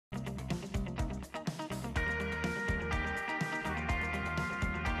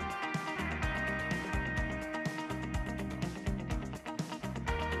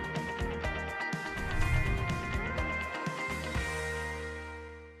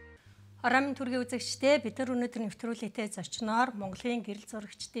Хоромын төргийн үзэгчдээ бид нар өнөөдөр нэвтрүүлэгтэй зочноор Монголын Гэрэл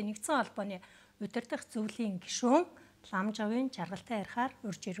зурагчдын нэгдсэн холбооны удирдах зөвлөлийн гишүүн Л.Жаргалтай ярихаар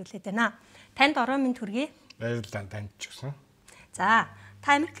урьж ирүүлээд байна. Танд хоромын төргий. Баярлалаа танд ч гэсэн. За,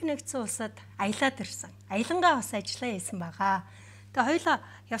 та Америк нэгдсэн улсад аялаад ирсэн. Аялангаа бас ажиллаа хийсэн байгаа. Тэгээ хоёулаа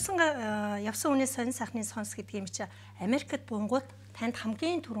явсан үнээс сонин сайхны сонс гэдэг юм чи Америкт бунгууд танд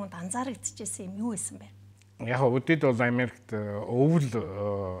хамгийн түрүүнд анзаарэгдчихсэн юм юу байсан бэ? Яг өдөд бол Америкт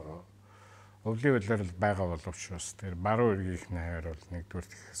өвлийн үйлрэл байгаа боловч бас тэр баруун эргийнх нь хавар бол нэгдүгээр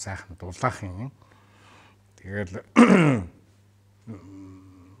сайхан дулаах юм. Тэгэл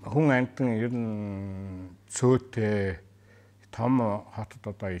хүн амтан ер нь цөөтэй том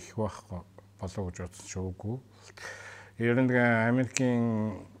хотод одоо их байх болов гэж бодсон ч үгүй. Ер нь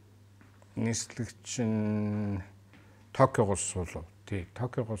Америкийн нийслэгч нь Токиогоос суулав. Тий,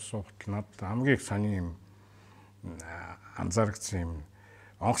 Токиогоос суухад надад хамгийн их сони юм анзаарчихсан юм.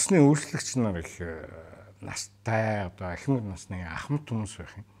 Онгоцны өөрчлөгч нар их настай одоо ахмад насны ахмад хүмүүс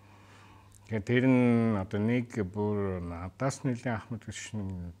байх юм. Тэгэхээр тэр нь одоо нэг бүр надаас нэлийн ахмад гэж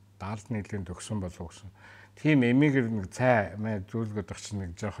 70 нэлийн төгсөн болов гэсэн. Тийм эмигээр нэг цай мэ зүйлгээд байх чинь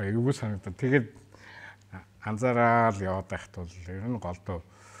нэг жоохон эвгүй санагдаад тэгээд анзаараад яваад байхад бол ер нь голдуу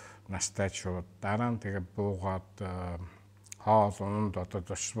настай шууд дараа нь тэгээд буугаад хоол унд одоо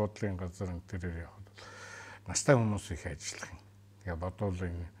зочд буудлын газар энэ төрөөр яваад настай хүмүүс их ажиллах юм. Тэгээ бодвол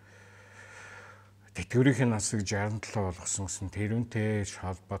энэ тэтгэврийн насыг 67 болгосон гэсэн тэрүүнтэй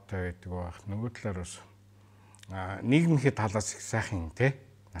холбоотой байдаг байх. Нөгөө талаар бас нийгмийн талаас их сайхан юм те.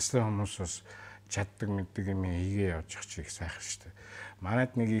 Настай хүмүүс бас чаддаг мэддэг юм хийгээ явж ах чи их сайхан шүү дээ.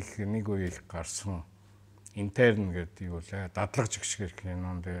 Манайд нэг үе их гарсан интерн гэдэг юу лээ. Дадлаг жигшгэр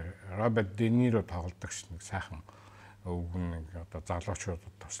кинон дээр Роберт Де Ниро тоглодог ш нэг сайхан өвгөн нэг одоо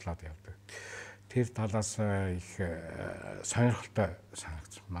залуучуудад туслаад явдаг. Тэр талаас их сонирхолтой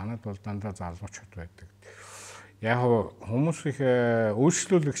санагдсан. Манайд бол дандаа залуучууд байдаг. Яг хүмүүс их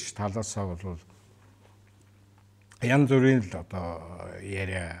өөрчлөлөгч талаасаа бол янз бүрийн л одоо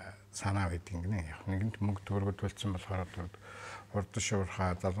яриа санаа байдаг гинэ. Яг нэгэнт мөнгө төгрөгөд төлсөн болохоор хурдан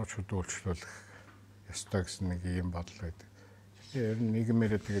шуурхаа залуучууд өөрчлөлөх ёстой гэсэн нэг юм бодол байдаг. Ер нь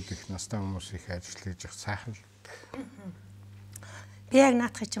нийгмээрээ тэгээд их настай хүмүүс их ажил хийж явах сайхан л. Би яг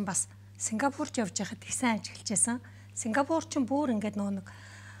наадах чинь бас Сингапурт явж байхад их сайн ажиллаж байсан. Сингапур чинь бүр ингээд нэг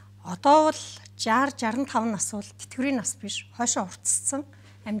одоо бол 60 65 нас бол тэтгэврийн нас биш. Хойшоо уртссан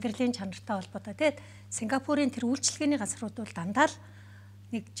амьдралын чанартай холбоотой. Тэгээд Сингапурын тэр үйлчлэгээний газрууд бол дандаа л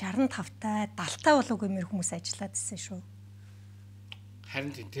нэг 65-тай 70-тай болоогүй мэр хүмүүс ажиллаад ирсэн шүү.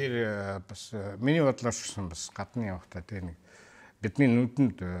 Харин тэр бас миний бодлоор ч гэсэн бас гадны явахтаа тэр нэг бидний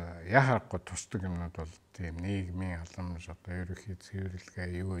нүдэнд яхахгүй тусдаг юмнууд бол тийм нийгмийн халамж одоо ерөнхий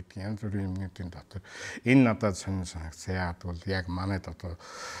цэвэрлэгээ юу гэдэг янз бүрийн юмнуудын дотор энэ надад сонир санагдсан. Яг бол яг манайд одоо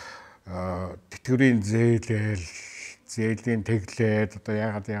тэтгэврийн зээлийн тэглээд одоо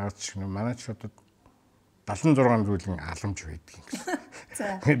яагаад ч юм манай ч одоо 76 зүйлийн халамж байдаг юм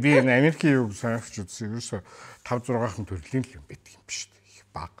гэсэн. Би энэ Америкийн юг сонирхч үзсэн. Ерөөсө 5-6хан төрлийн юм байдаг юм биш үү? Их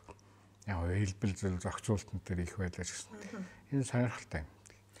бага. Яг хэлбэл зөв зохицуултын дээр их байлаа гэсэн. Энэ сонирхолтой юм.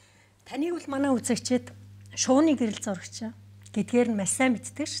 Таныг бол манай үзэгчид шууны гэрэл зурагч гэдгээр нь маш сайн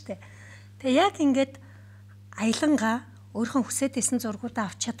мэддэг шүү дээ. Тэгээ яг ингээд аялангаа өөрхөн хүсэж исэн зургуудаа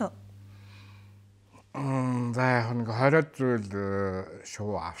авч чадав. За яг нэг 20 зүйл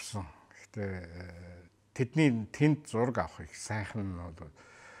шуу авсан. Гэхдээ тэдний тэнд зураг авах их сайхан нь бол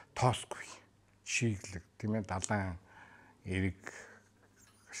тоосгүй. Чиглэг тийм ээ далайн эрэг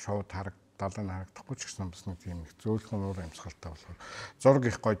шууд далайн харагдахгүй ч гэсэн бас нэг тийм их зөөлхөн уур амьсгалтай болохоор зураг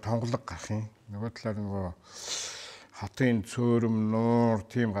их гоё тонголог гарах юм. Нөгөө талаар нөгөө хатын цөөрөм нуур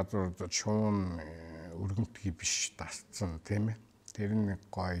тийм газар шуун өргөмтгий биш дасцсан тийм ээ. Тэр нэг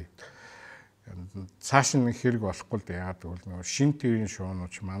гоё цааш нь хэрэг болохгүй л яагаад гэвэл нөгөө шин твийн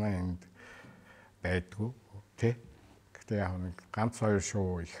шуунууч манай энд байдгүй тий. Гэхдээ яг нэг ганц хоёр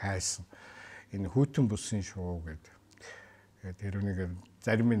шуу их хайсан. Энэ хүйтэн бүсийн шуу гэдэг. Тэр үнийг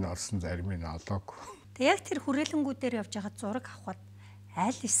зарим нь олсон, зарим нь олоогүй. Тэг яг тэр хүрээлэнгүүдээр явж байхад зураг авахд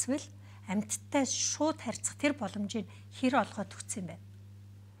аль эсвэл амьтдтай шууд харьцах тэр боломжийг хэр олгоод өгсөн юм бэ?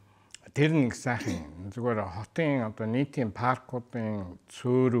 Тэр нэг сайхан зүгээр хотын одоо нийтийн паркуудын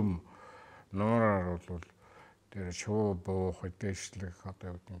цөөрөм нуураар бол тэр шуу буух, дээшлэх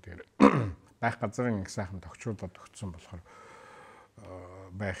одоо юу гэдэг тэр байх газрын нэг сайхан тогтчуулаад өгсөн болохоор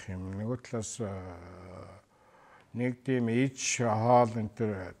байх юм. Нөгөө талаас нэг тийм ич хоол энэ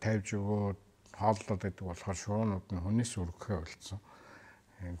төр тавьж өгөөд хооллоод байдаг болохоор шуунууд нь хүнээс үргэхээ болцсон.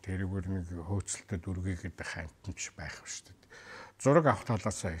 Тэрүүгээр нэг хөөцөлтөд үргэгээд хантамж байх шүү дээ. Зураг авах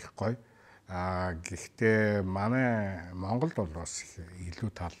талаасаа их гоё. Гэхдээ манай Монголд бол бас их илүү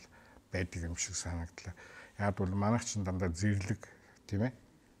тал байдаг юм шиг санагдлаа. Яг бол манайх чинь дандаа зэрлэг тийм ээ.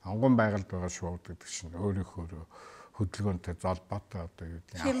 Онгон байгальд байгаа шууд гэдэг чинь өөрийнхөө хөдөлгөөнтэй золбоотой одоо юу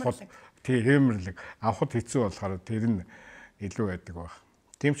гэдэг авахд тиймэрлэг авахд хэцүү болохоор тэр нь илүү байдаг баг.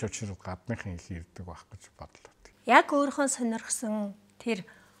 Тийм ч учраас гадныхын их ирдэг байх гэж бодлоо. Яг өөрийнхөө сонирхсон тэр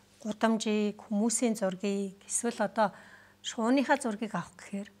гудамжийг, хүмүүсийн зургийг эсвэл одоо шууныхаа зургийг авах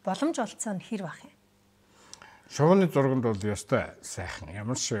гэхээр боломж олцсон хэр байх юм? Шууны зурганд бол ёстой сайхан.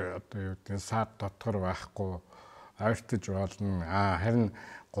 Ямар ч одоо юу гэдэг саад дотгор байхгүй ойртож болно. Харин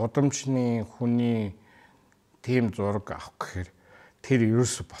гудамжны хүний тийм зураг авах гэхээр тэр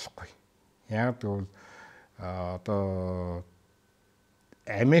ерөөсө болохгүй. Яг тэгвэл одоо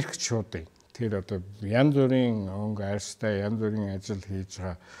Америкчуудын тэр одоо янз бүрийн өнгө арьстай янз бүрийн ажил хийж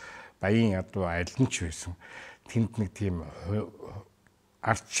байгаа баян ядуу аль нь ч байсан. Тэнд нэг тийм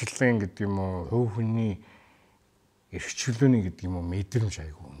ардчлалын гэдэг юм уу, хувь хүний эрхчлөөний гэдэг юм уу мэдрэмж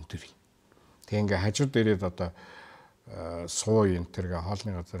айгүй өндөр юм. Тэг ингээ хажууд ирээд одоо суу энэ тэргээ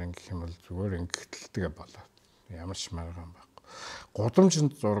хоолны газар ингэх юм бол зүгээр ингэхтэлтэйгээ болоо. Ямар ч маргаан байхгүй.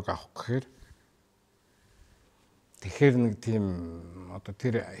 Гудамжинд зураг авах гэхээр тэгэхээр нэг тийм одоо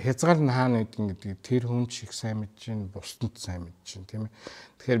тэр хязгаар нь хаана гэдэг тэр хүн шиг сайн мэдж чинь бусдад сайн мэдж чинь тийм ээ.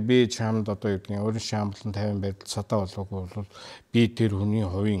 Тэгэхээр би чамд одоо юу гэдэг нь өөрийн шаамблан 50 байдал садаа болоогүй бол би тэр хүний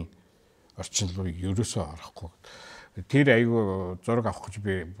хувийн орчин руу ерөөсөө орохгүй. Тэр айгүй зураг авах гэж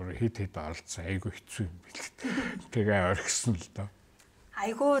би бүр хэд оролцсон айгүй хэцүү юм бэл. Тэгээ орхисон л доо.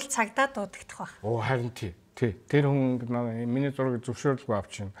 Айгүй л цагдаа дуудагдах баг. Харин тий. Тэр хүн миний зургийг зөвшөөрлгүй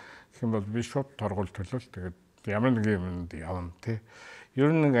авчин гэх юм бол би шууд торгуул төлөөл тэгээд ямар нэг юмд явна тий.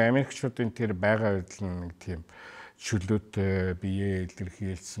 Ер нь нэг Америкчуудын тэр байгаа байдал нэг тийм чөлөөтэй бие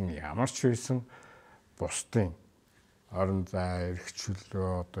илэрхийлсэн ямар ч байсан бусдын орон зай эрх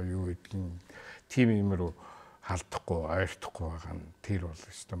чөлөө одоо юу гэдгийг тийм юм руу халдахгүй ойртохгүй байгаа нь тэр бол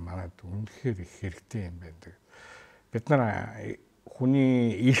өстой манайд үнэхээр их хэрэгтэй юм байна. Бид нар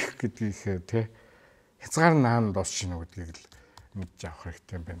хүний эрх гэдгийг тий хязгаар наанд дуусч гинэ гэдгийг л мэдж авах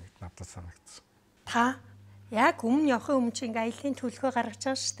хэрэгтэй юм байна гэд надад санагдсан. Та яг өмнө явахын өмнө чинь ингээ аялын төлөвлөгөө гаргаж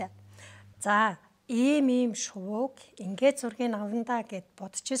байгаа шүү дээ. За, ийм шувууг ингээ зургийг авандаа гэд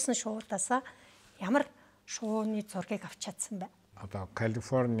бодчихсон шуудаасаа ямар шууны зургийг авч чадсан бэ? Одоо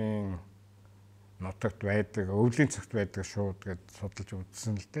Калифорний нутагт байдаг, өвлийн цагт байдаг шууд гэд судалж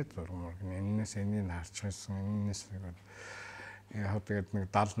үзсэн л дээ зураг мөрг. Энээс энийг харж байсан. Энээс яг тэгээд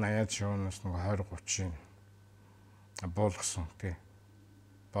нэг 70-80 шуунаас нэг 20-30 буулгасан тий.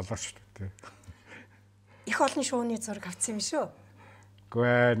 Болооч тий. Их олон шууны зураг авсан юм шүү.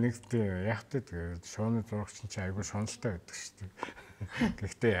 Гэхдээ нэг тий яг тэгээд шууны зурагч чинь айгүй шуналтай байдаг шүү дээ.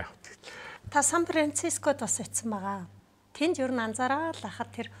 Гэхдээ яг та Сан Францискод бас очсон байгаа. Тэнд юу н анзаараад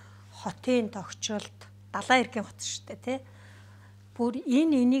хахад тэр хотын тогтчлт далайн эргийн хот шүү дээ тий. Бүр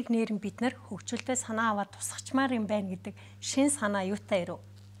энийг нэрэн бид нар хөгжүүлдэ санаа аваад тусгачмаар юм байна гэдэг шин санаа юутай ирв?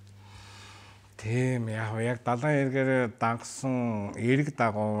 Тийм яг далайн эргээр дангасан эрг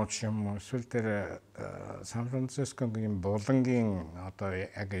дагуу юм эсвэл тэр Сан Францискогийн булангийн одоо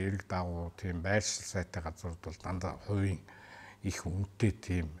яг эрг дагуу тийм байршил сайтай газрууд бол дандаа хувийн их үнэтэй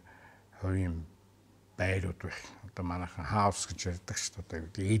тийм хувийн байрууд байх. Одоо манайхан хаус гэж ярьдаг шүү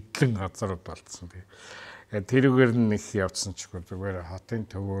дээ. Эдлэн газрууд болцсон тийм. Тэрүүгээр нь их явцсан ч зүгээр хотын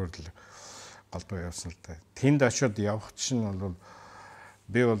төвөөр л голдуу явсан л да. Тэнд очиод явах чинь бол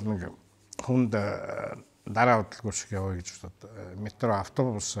би бол нэг хүнд дараа удалгүй шиг яваа гэж бодоод метро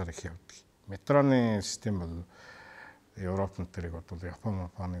автобусаар их явдаг. Метроны систем бол Европын тэрийг бодвол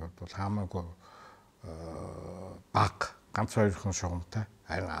Японыг бодвол хамаагүй бага ганц хоёрхан шугамтай.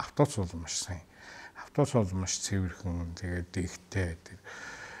 Харин автобус бол маш сайн. Автобус бол маш цэвэрхэн тэгээд ихтэй тэр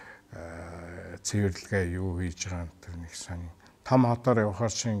цэвэрлэгээ юу хийж байгаа тэр нэг сайн. Том хотоор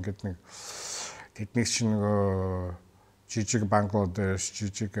явахаар чинь ингээд нэг тэдний чинь нөгөө жижиг Бангладеш,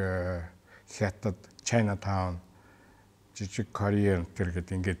 жижиг Хятад, Chinatown, жижиг Корея тэр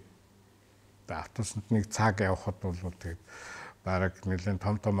гэдэг ингээд автобусанд нэг цаг явахад бол тэгээд бараг нэлээд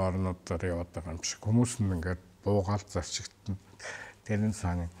том орнуудаар яваад байгаа юм шиг хүмүүс нь ингээд буугаал зарчигдсан. Тэрэн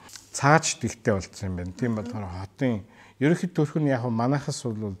цааны цааш дихтэй болцсон юм байна. Тийм болохоор хотын ерөнхийд төрх нь яг манайхас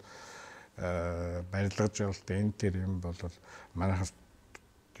бол барилгаж байгаа л да энэ тэр юм бол манайхас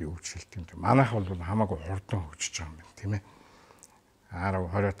юу ч хэлт юм. Манайх бол хамаагүй хурдан хөгжиж байгаа юм байна, тийм ээ.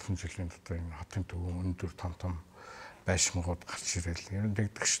 10-20 жилийн дотор энэ хотын төв өндөр том байшингууд гарч ирэл. Ер нь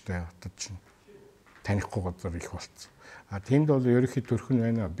дэгдэх штэ хотод чинь танихгүй газар их болцсон. Тэнд бол ерөнхийд төрх нь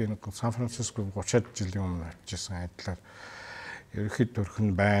байна. Би нэг Сан Франциско 30-ад жилийн өмнө очижсэн айдлаар ерөнхийд төрх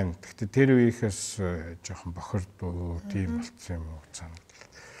нь байна. Гэхдээ тэр үеийнхээс жоохон бохирдуу тийм болцсон юм уу санагдав.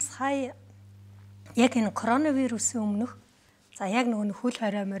 Сая яг энэ коронавирусын өмнөх За яг нөгөө хөл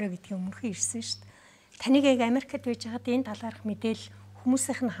хорой морой гэдгийг өмнөхөн ирсэн шүү дээ. Таныг яг Америкт байж байгаад энэ талаарх мэдээлэл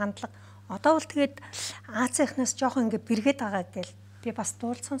хүмүүсийнх нь хандлага одоо бол тэгээд Азийнхнаас жоохон ингээ бэргээд байгаа гэл би бас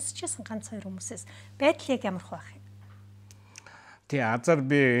дуул сонсчихсан ганц хоёр хүмүүсээс байдал яг ямар байх вэ? Тий азар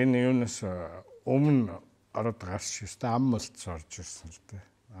би энэ юунаас өмнө ороод гарч ирсэн ам молц орж ирсэн л дээ.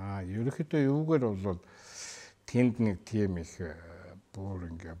 Ерөнхийдөө юугаар бол тэнд нэг тийм их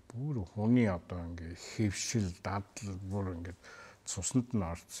бүр хүний одоо ингээ хэвшил дадал бүр ингээ цуснд нь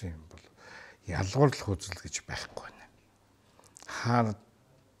орсон юм бол ялгуурлах үзэл гэж байхгүй байна. Хар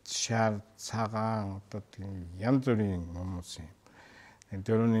шар цагаан одоо тийм янз бүрийн хүмүүс юм. Энэ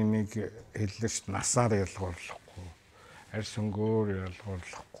дөрөвний нэг хэллэгч насаар ялгуурлахгүй, арьс өнгөөр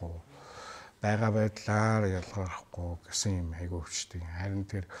ялгуурлахгүй, байга байдлаар ялгуурлахгүй гэсэн юм айгүй өвчтэй. Харин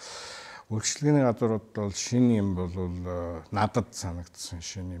тэр үйлчлэгээний газрууд бол шинэ юм бол надад санагдсан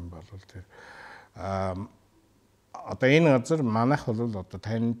шинэ юм бол тэр одоо энэ газар манайх бол одоо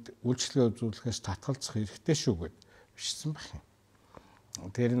танд үйлчлэгээ үзүүлэхээс татгалзах хэрэгтэй шүү гэд бичсэн байх юм.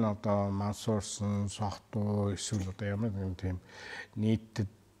 Тэр нь одоо мансуурсан, сохтуу эсвэл одоо ямар нэгэн тийм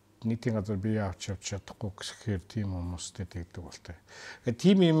нийтийн газар бие авч явж чадахгүй гэхээр тийм хүмүүстэй тэгдэг болтой. Тэгэхээр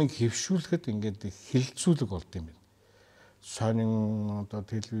тийм юмыг хэвшүүлэхэд ингээд хилцүүлэг болд юм байна. Сонин одоо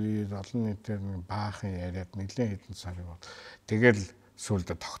телевиз олон нийтээр баахан яриад нэлээд хэдэн сар бол тэгэл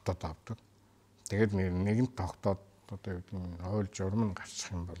сүулдэ тогтоод авдаг. Тэгээд нэгэн тогтоод одоо юу гэдэг нь хууль журам нь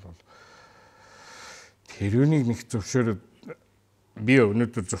гарчих юм бол тэрүүнийг нэг зөвшөөрөд би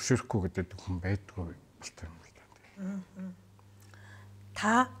өнөөдөр зөвшөөрөхгүй гэдэг хүн байдгүй болтой юм л да.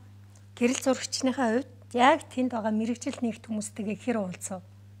 Та гэрэл зурагчныхаа хувьд яг тэнд байгаа мэрэгжил нэгт хүмүүстэйгээ хэр уулзав?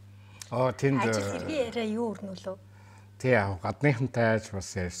 Тэнд ажил хэргийн яриа юу өрнүүлв? Тий яг гадныхантай айж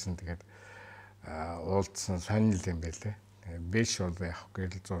бас ярьсан тэгээд уулзсан сонирхол юм байлээ. Биш бол яг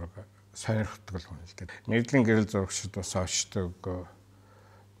гэрэл зураг сонирхдаг хүн л дээ. Нэгдлийн гэрэл зурагчид бас очдог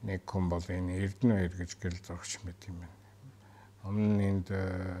нэг хүн бол энэ Эрдэнэ хоёр гэж гэрэл зурагч мэт юм байна. Өмнө энд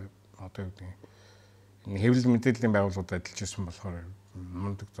одоо юу гэдэг энэ хэвлэл мэдээллийн байгууллагад ажиллаж байсан болохоор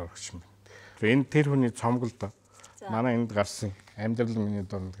мундаг зурагч юм байна. Энэ тэр хүний цомголд манай энд гарсан амьдрал миний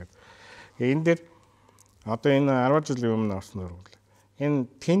донд гэдэг. Энэ дээр одоо энэ 10 жилийн өмнө орсон дөрвөл энэ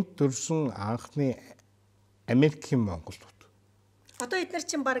тэнд төрсэн анхны Америкийн монголууд. Одоо эдгээр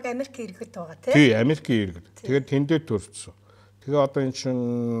чинь баг Америк иргэд байгаа тий Америкийн иргэд. Тэгээд тэндээ төрсөн. Тэгээ одоо энэ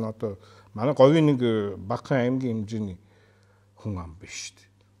чинь одоо манай говийн нэг Бахан аймгийн хэмжээний хүн ам биш шүү дээ.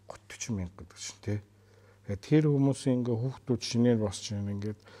 30 мянга гэдэг чинь тий. Тэгээд тэр хүмүүсийн ингээ хүүхдүүд шинээр босч байна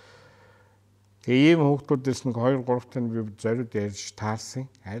ингээд. Тэгээ ийм хүүхдүүдээс нэг 2 3 тань би зориуд ярьж таарсан.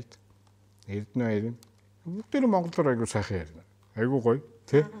 Альд Эрдэнэ хоёрын бүгдээр монголоор айгуу сайхан ярина. Айгуу гоё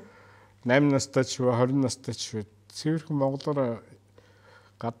тий. 8 настай ч 20 настай ч цэвэрхэн монголоор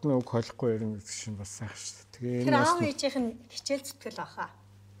гадны үг холихгүй ярина гэдэг чинь бас сайхан шүү дээ. Тэгээ энэ аав ээжийнх нь хичээл зүтгэл баха.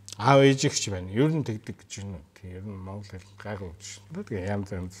 Аав ээжийнх ч байна. Ер нь тэгдэг гэж байна. Ер нь монгол хэл гайгүй гэж байна. Тэгээ янз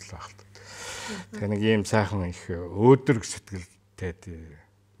янз л байх л. Тэгээ нэг ийм сайхан их өөдрөг сэтгэлтэй тий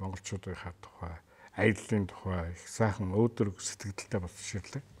монголчуудынхаа тухай, аяллаа тухай их сайхан өөдрөг сэтгэлдээ бас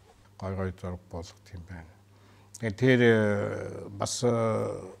ширлэг. Гой гой зураг болгох юм байна. Тэгээ тэр бас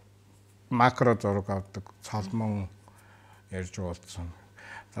макро зураг авдаг цалмон ярьж уулзсан.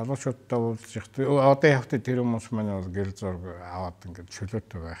 Залуучуудтай уулзах. Одоо явахтай тэр хүмүүс маань бол гэрэл зураг аваад ингээд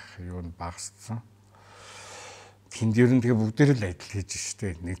чөлөөтэй байх юу н багассан. Тэнд ер нь тэгээ бүгдээр л адил хийж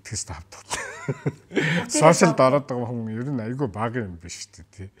штэ нэгтгэс тавдаг. Сошиалд ороод байгаа хүн ер нь айгүй бага юм биш штэ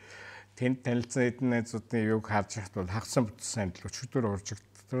тий. Тэнд танилцсан эдэн найзуудын юг харж хат бол хагсан бүтсэн адил өчигдөр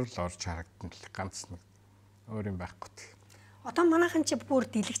уржигдтөр л орж харагдсан л ганц нэг өөр юм байхгүй. Одоо манайхан чи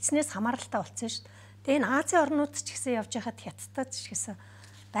бүр дэлгэцнээс хамааралтай болсон шүү дээ. Тэгээ энэ Азийн орнууд ч гэсэн явж байхад хятадтай ч гэсэн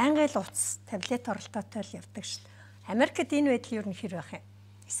байнгын л утас, таблет оролдоотой л явдаг шүү дээ. Америкт энэ байдал юу нөхөр байх юм?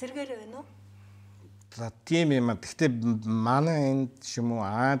 Эсэргээр байна уу? За тийм юм а. Гэхдээ манай энд ч юм уу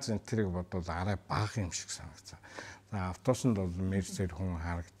Аз энэ тэрийг бодвол арай бага юм шиг санагдсан. За автобусанд бол мерсээр хүн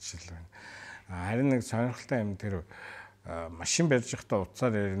харагдчихл байна. Харин нэг сонирхолтой юм тэр машин барьж байхдаа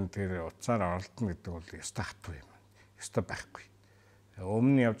утсаар ярина тэр утсаар оролдоно гэдэг бол ёстой хатуу юм. Ёстой байхгүй.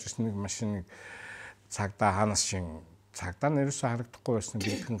 Өмнө явж ирсэн нэг машиныг цагдаа ханаас шин цагдаа нэрсээ харагдахгүй байсан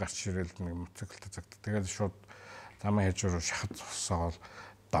гэдгэн гарч ирэл нэг мотоциклтай цагдаа. Тэгээд шууд замын хажуу руу шахаж зогсоол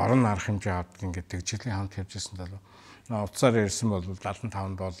дор нь арах хэмжээ авдаг ингээд тэгжлийн хамт явж ирсэн даа. Утсаар ярьсан бол $75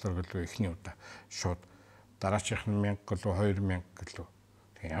 гэлөө ихний удаа шууд дараачих нь 1000 гэлөө 2000 гэлөө.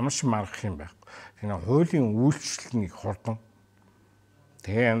 Тэг ямар ч маргах юм байхгүй. Тэгээ хуулийн үйлчлэлнийг хурдан.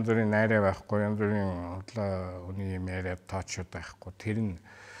 Тэгээ янз бүрийн найраа байхгүй, янз бүрийн худлаа хүний юм яриад тоочод байхгүй. Тэр нь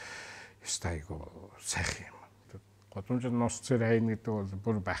ёстой айгу сайхан юм. Годомжинд нус цэр хайна гэдэг бол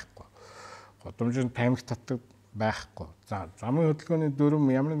бүр байхгүй. Годомжинд тамхи татдаг байхгүй. За замын хөдөлгөөний дүрм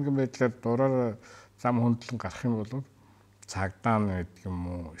ямар нэгэн байдлаар дураар зам хөндлөн гарах юм бол цагдаа гэдэг юм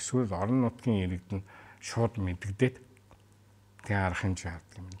уу эсвэл орон нутгийн иргэд нь шууд мэддэгдээд тэр арга хэмжээ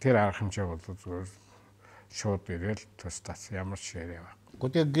авдаг юм. Тэр арга хэмжээ бол зүгээр шууд ирээл тустаас ямар ч яриа байхгүй.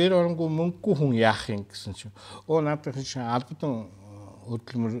 Гэхдээ гэр оронгүй мөнгөгүй хүн яах юм гэсэн чинь надад чинь албадан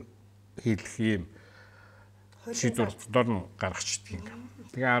хөдөлмөр хийх юм шийдвэр дорн гаргачдаг юм.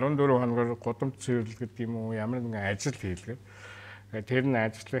 Тэгээ 14 хоногор гудамж цэвэрлэл гэдэг юм уу ямар нэгэн ажил хийлгээд тэр нь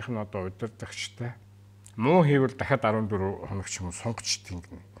ажлынх нь одоо удирдахчтай муу хийвэл дахиад 14 хоног ч юм уу сунгачдаг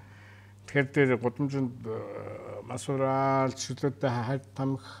юм. Тэгэхээр тэр гудамжинд масуурал чөлөөтэй хайр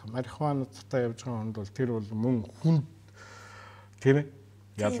тамхи марихуана цатаа явж байгаа хүнд бол тэр бол мөн хүнд тийм ээ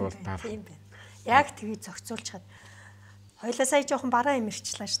ялвал таар. Яг тгий зохицуулж чад. Хоёлаа сая жоохон бараа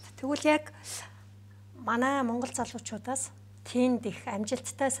имэрчлээ шүү дээ. Тэгвэл яг манай монгол залуучуудаас тэнд их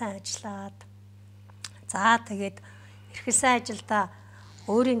амжилттай сайн ажиллаад за тэгээд эрхэлсэн ажилдаа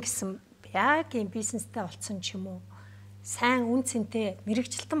өөрийн гэсэн яг юм бизнестэй болцсон ч юм уу сайн үн цэнтэй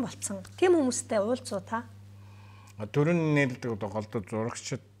мэрэгчлэн болцсон тийм хүмүүстэй уулзуу та. Төрөн нээлттэй голдод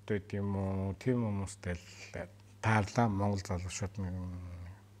зурагчд байт юм уу тийм хүмүүстэй л таарлаа монгол залуучууд нэг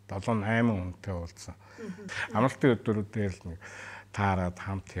 7-8 хүнтэй уулзсан. Амралтын өдрүүдээр л нэг таарад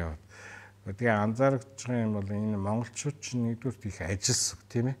хамт яваад. Тэгээ анзаарч байгаа юм бол энэ монголчууд чинь нэгдүгээр их ажилласан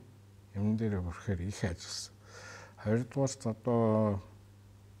тийм ээ. Юмн дээр хүрэхээр их ажилласан. Хоёрдугаар одоо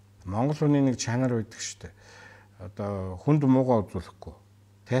монгол хүний нэг чанар байдаг шүү дээ. Одоо хүнд муугаа үзүүлэхгүй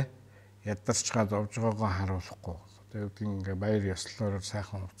тий ядарч байгаа зовж байгаагаа харуулахгүй. Одоо ингээ баяр ёслолоор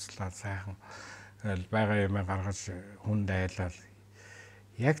сайхан уцлаад сайхан байгаа юмаа гаргаж хүнд айлал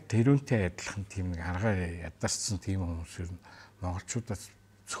яг тэрүүнтэй адилхан тийм нэг аргаа ядарсан тийм хүмүүс ер нь монголчуудаас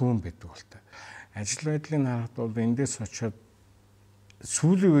цөөн байдаг бол та. Ажил байдлыг харахад бол эндээс очиод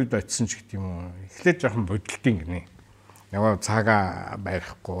сүүлийн үед очисон ч гэдэг юм уу эхлээд жоохон бодолтын гинэ. Яваа цагаа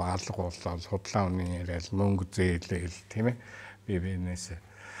барихгүй алга болол худлаа үнийн яриад мөнгө зээлээл тийм ээ би бинээс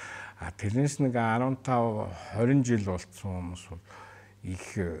тэрнээс нэг 15 20 жил болцсон хүмүүс бол их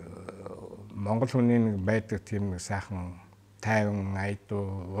монгол хүний нэг байдаг тийм нэг сайхан тайван айдуу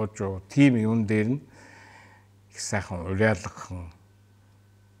уужуу тийм юм дээр нь их сайхан уриалгахан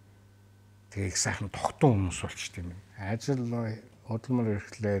тэгээ их сайхан тогтун хүмүүс болчт юм. Ажил хөдөлмөр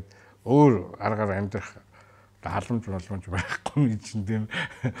эрхлээд өөр аргаар амьдрах халамж байхгүй чинь тийм.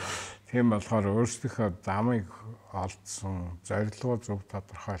 Тийм болохоор өөрсдийнхөө замыг олдсон, зорилгоо зөв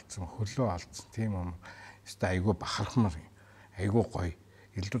тодорхойлсон, хөлөө олдсон тийм юм. Эсвэл айгүй бахархмар, айгүй гоё.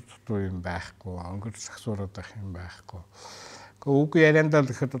 Илүү дутуу юм байхгүй, өнгөр сагсуураад байх юм байхгүй. Үг яриандаа л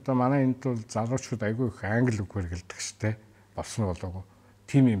гэхэд одоо манай энд бол залуучууд айгүй их англи үг хэрэгэлдэг штэ. Болсон болоогүй.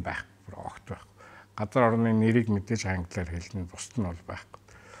 Тим юм байхгүй, бүр огт байхгүй. Газар орны нэрийг мэдээж англиар хэлнэ, бусд нь бол байхгүй.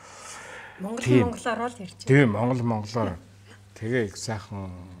 Монголоор л ярьж байна. Тийм, монголоор. Тэгээ их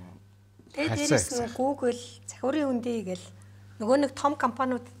сайхан. Тэгээ дээрээс нь Google, захиурын үндий гэл нөгөө нэг том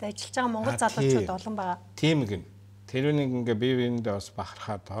компаниудад ажиллаж байгаа монгол залуучууд олон байгаа. Тийм гин. Тэрүүнийг ингээ бие биендээ бас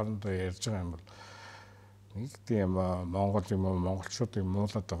бахархаад хоорондоо ярьж байгаа юм бол нэг тийм монгол юм уу монголчуудын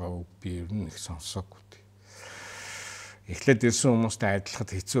муулаад байгаа үг би ер нь их сонсоогүй. Эхлээд ирсэн хүмүүстэй адилхад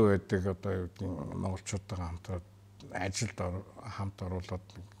хэцүү байдаг одоо юу гэдэг монголчуудтайгаа хамтраад ажилд хамт оруулаад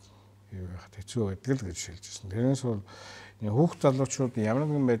юу яхад хэцүү байдаг л гэж хэлж байсан. Тэрнээс бол хүүхд залуучууд ямар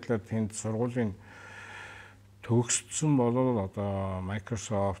нэгэн байдлаар тэнд сургуулийн төгссөн болол одоо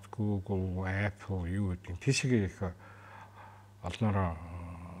Microsoft, Google, Apple юу гэдэг тийшээ их олноороо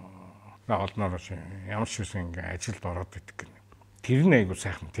ямар ч үсэн ингээ ажилд ороод идэг гэнэ. Тэр нь айгу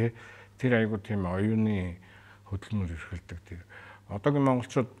сайхан тий. Тэр айгу тийм оюуны хөдөлмөр эрхэлдэг тэр. Одоогийн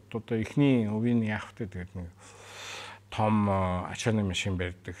монголчууд одоо эхний өвийн яах вэ тэгээд нэг том ачааны машин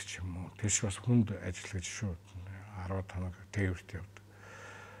барьдаг ч юм уу. Тэрш бас хүнд ажил гэж шүү. 10 тоног тээвэрт явдаг.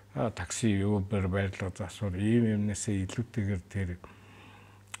 Такси, Uber байрлал засвар юмнээсээ илүүтэйгээр тэр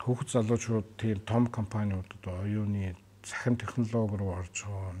хүүхд залуучууд тийм том компаниудад оюуны захин технологи руу орж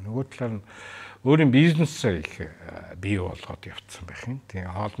байгаа. Нөгөө талаар нь өөрийн бизнесээ их бий болгоод явцсан байх юм. Тийм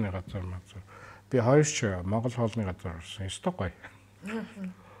хоолны газар мазар. Би хоёрч Монгол хоолны газар орсон. Өстой гоё.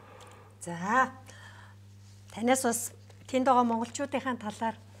 За. Танаас бас тэнд байгаа монголчуудын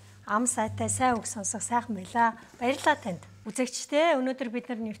талаар ам сайтай сайн үг сонсох сайхан байла. Баярлалаа танд. Үзэгчдээ өнөөдөр бид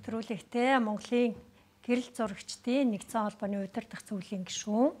нар нэвтрүүлэгтээ Монголын гэрэл зурагчдын нэгдсэн холбооны удирдах зөвлөлийн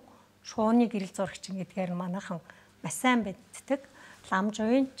гишүүн шууны гэрэл зурагчин гэдгээр манайхан маш сайн мэддэг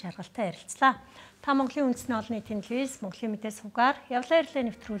Л.Жаргалтай ярилцлаа. Та Монголын үндэсний олон нийтийн телевиз, Монголын мэдээ сувгаар Явлаа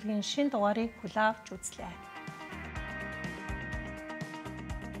ирлээ нэвтрүүлгийн шинэ дугаарыг хүлээн авч үзлээ.